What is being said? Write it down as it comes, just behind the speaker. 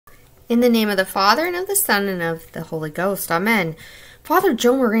In the name of the Father, and of the Son, and of the Holy Ghost. Amen. Father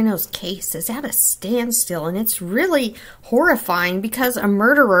Joe Moreno's case is at a standstill, and it's really horrifying because a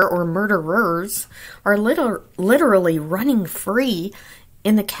murderer or murderers are literally running free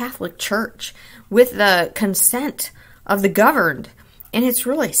in the Catholic Church with the consent of the governed. And it's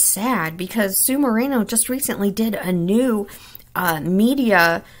really sad because Sue Moreno just recently did a new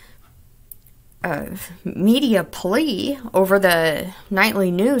media plea over the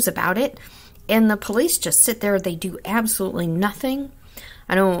nightly news about it, and the police just sit there. They do absolutely nothing.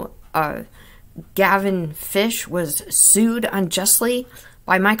 I know Gavin Fish was sued unjustly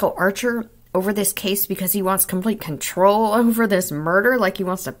by Michael Archer over this case because he wants complete control over this murder, like he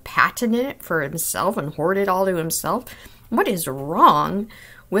wants to patent it for himself and hoard it all to himself. What is wrong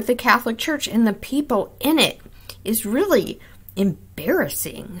with the Catholic Church and the people in it is really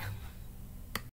embarrassing.